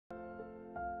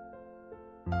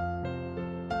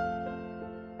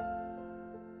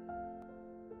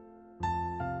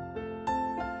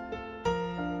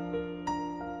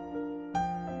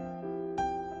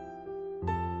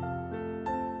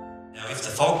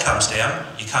fog comes down,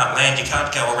 you can't land, you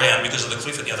can't go around because of the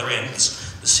cliff at the other end.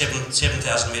 There's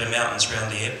 7,000 metre mountains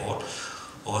around the airport,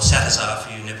 or Satazar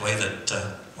for you Nepali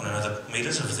that want to know the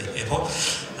metres of the airport.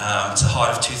 It's a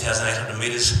height of 2,800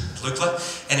 metres, Lukla.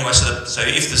 Anyway, so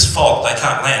if there's fog, they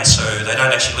can't land, so they don't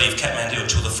actually leave Kathmandu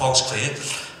until the fog's clear.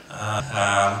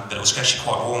 But it was actually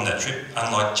quite warm that trip,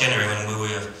 unlike January when we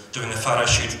were doing a photo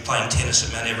shoot playing tennis at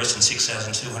Mount Everest and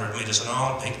 6,200 metres on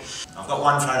Island Peak. I've got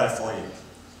one photo for you.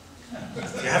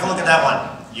 If you have a look at that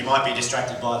one, you might be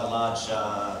distracted by the large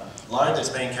load that's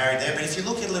being carried there, but if you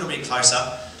look a little bit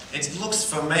closer, it looks,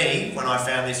 for me, when I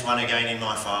found this one again in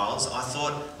my files, I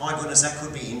thought, my goodness, that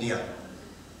could be India.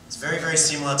 It's very, very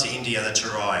similar to India, the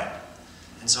Terai.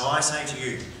 And so I say to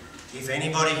you, if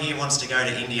anybody here wants to go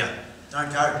to India, don't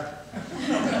go.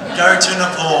 Go to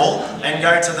Nepal and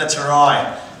go to the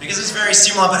Terai, because it's very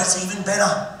similar, but it's even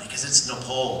better because it's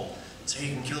Nepal. So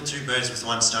you can kill two birds with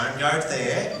one stone. Go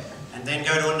there and then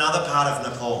go to another part of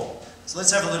Nepal. So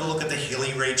let's have a little look at the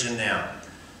hilly region now.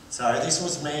 So this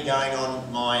was me going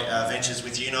on my ventures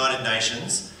with United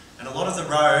Nations, and a lot of the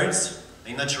roads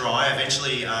in the Terai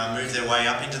eventually move their way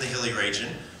up into the hilly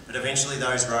region, but eventually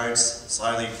those roads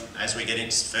slowly, as we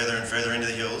get further and further into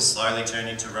the hills, slowly turn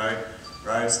into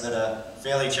roads that are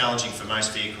fairly challenging for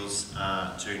most vehicles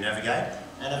to navigate,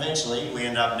 and eventually we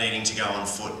end up needing to go on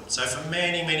foot. So for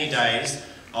many, many days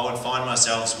I would find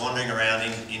myself wandering around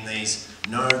in these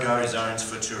no-go zones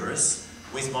for tourists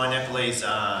with my Nepalese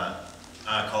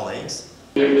colleagues.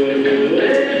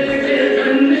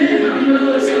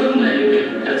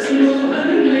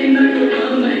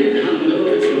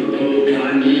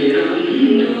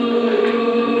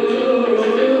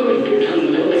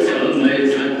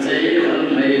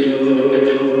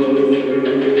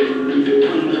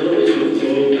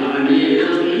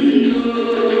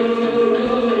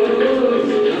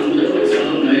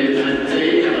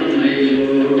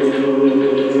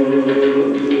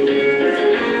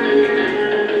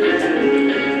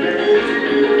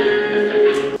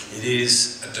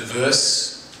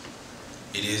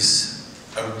 It is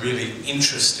a really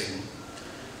interesting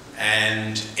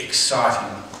and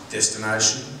exciting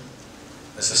destination,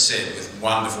 as I said, with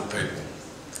wonderful people.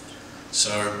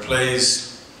 So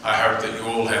please, I hope that you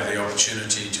all have the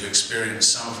opportunity to experience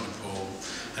some of Nepal.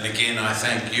 And again, I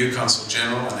thank you, Consul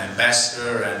General and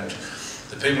Ambassador, and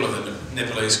the people of the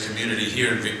Nepalese community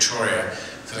here in Victoria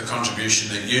for the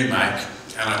contribution that you make.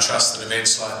 And I trust that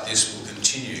events like this will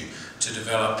continue to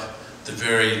develop the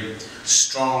very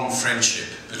strong friendship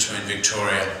between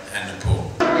Victoria and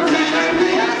Nepal.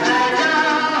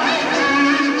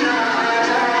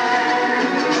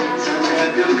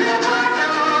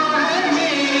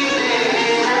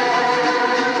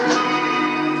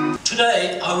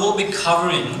 Today I will be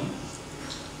covering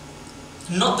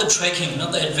not the trekking,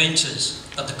 not the adventures,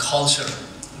 but the culture,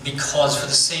 because for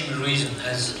the same reason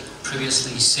as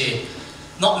previously said,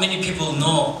 not many people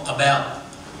know about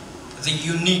the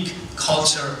unique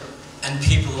culture and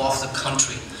people of the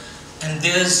country, and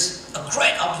there's a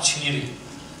great opportunity,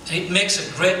 and it makes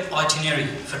a great itinerary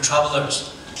for travellers.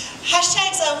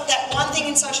 Hashtags are that one thing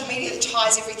in social media that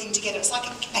ties everything together. It's like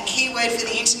a keyword for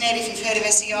the internet, if you've heard of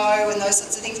SEO and those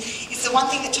sorts of things. It's the one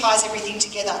thing that ties everything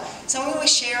together. So when we're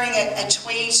sharing a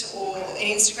tweet or an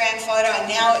Instagram photo, and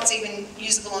now it's even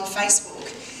usable on Facebook,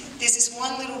 there's this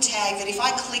one little tag that if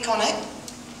I click on it,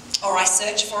 or I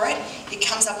search for it, it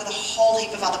comes up with a whole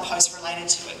heap of other posts related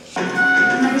to it.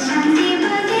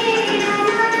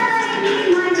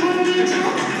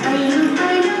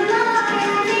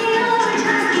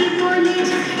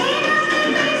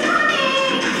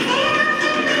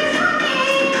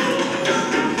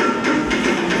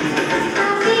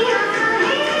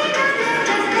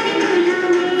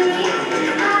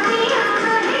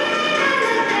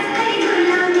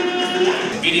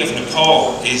 The beauty of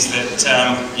Nepal is that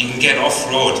you can get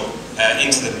off-road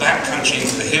into the back country,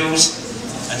 into the hills.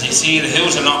 As you see, the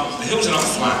hills are not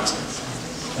flat.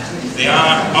 They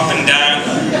are up and down,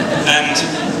 and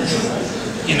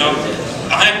you know,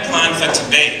 I had planned for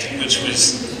Tibet, which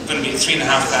was going to be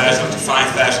 3,500 to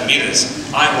 5,000 metres.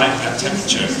 I like that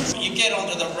temperature. You get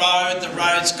onto the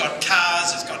road's got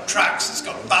cars, it's got trucks, it's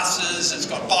got buses, it's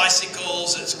got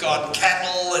bicycles, it's got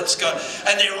cattle,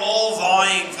 and they're all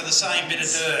vying for the same bit of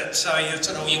dirt. So you're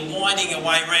winding your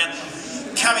way around.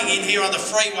 Coming in here on the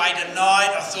freeway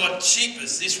tonight, I thought,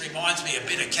 jeepers, this reminds me a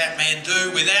bit of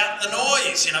Kathmandu without the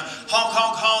noise, you know, honk,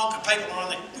 honk, honk, people are on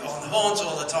the horns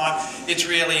all the time. It's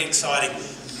really exciting.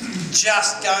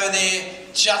 Just go there,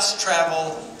 just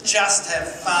travel, just have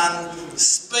fun,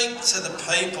 speak to the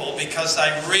people because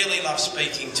they really love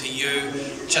speaking to you.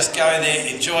 Just go there,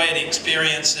 enjoy it,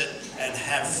 experience it, and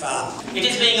have fun. It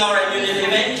is being our annual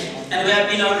event, and we have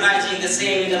been organising the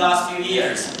same in the last few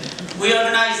years. We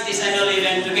organised this annual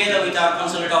event together with our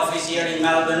Consulate office here in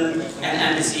Melbourne and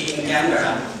Embassy in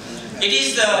Canberra. It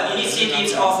is the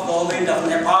initiatives of Government of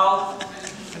Nepal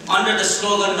under the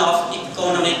slogan of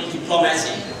economic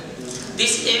diplomacy.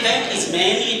 This event is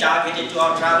mainly targeted to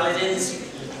our travel agents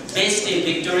based in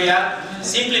Victoria,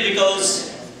 simply because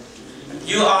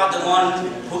you are the one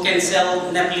who can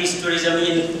sell Nepalese tourism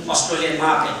in Australian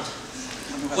market.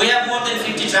 We have more than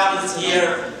 50 travelers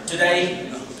here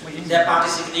today. They are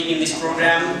participating in this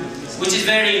program, which is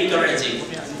very encouraging.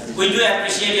 We do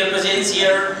appreciate your presence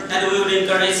here, and we would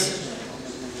encourage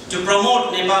to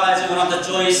promote Nepal as one of the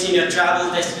choice in your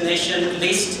travel destination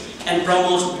list and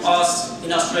promote us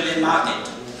in Australian market.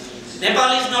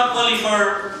 Nepal is not only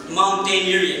for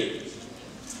mountaineering,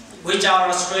 which our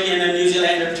Australian and New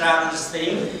Zealander travelers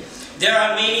think. There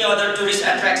are many other tourist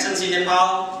attractions in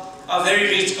Nepal, a very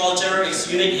rich culture,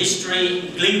 its unique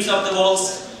history, glimpse of the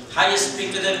world's highest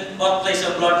peak to the birthplace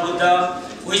of Lord Buddha,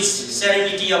 which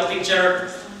serenity of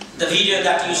picture. The video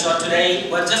that you saw today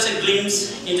was just a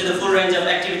glimpse into the full range of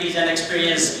activities and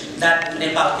experience that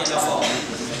Nepal can offer.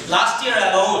 Last year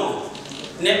alone,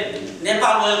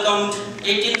 Nepal welcomed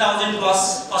 18,000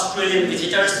 plus Australian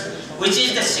visitors, which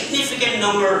is the significant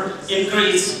number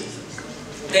increase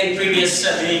than previous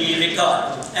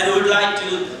record. And we would like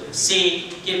to see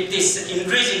if this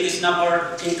increasing this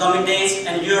number in coming days,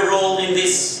 and your role in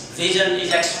this vision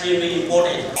is extremely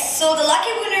important. So the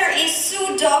lucky winner is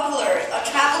Sue Dogler, a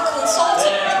travel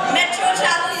consultant, Metro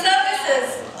Travel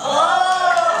Services.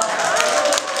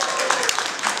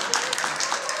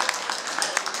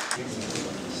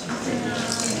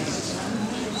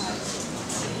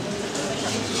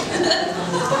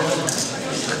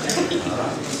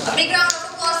 A big round of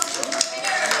applause for the winner.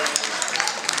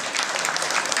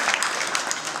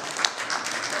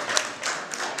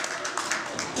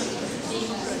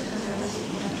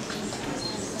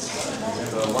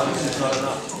 One is not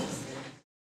enough.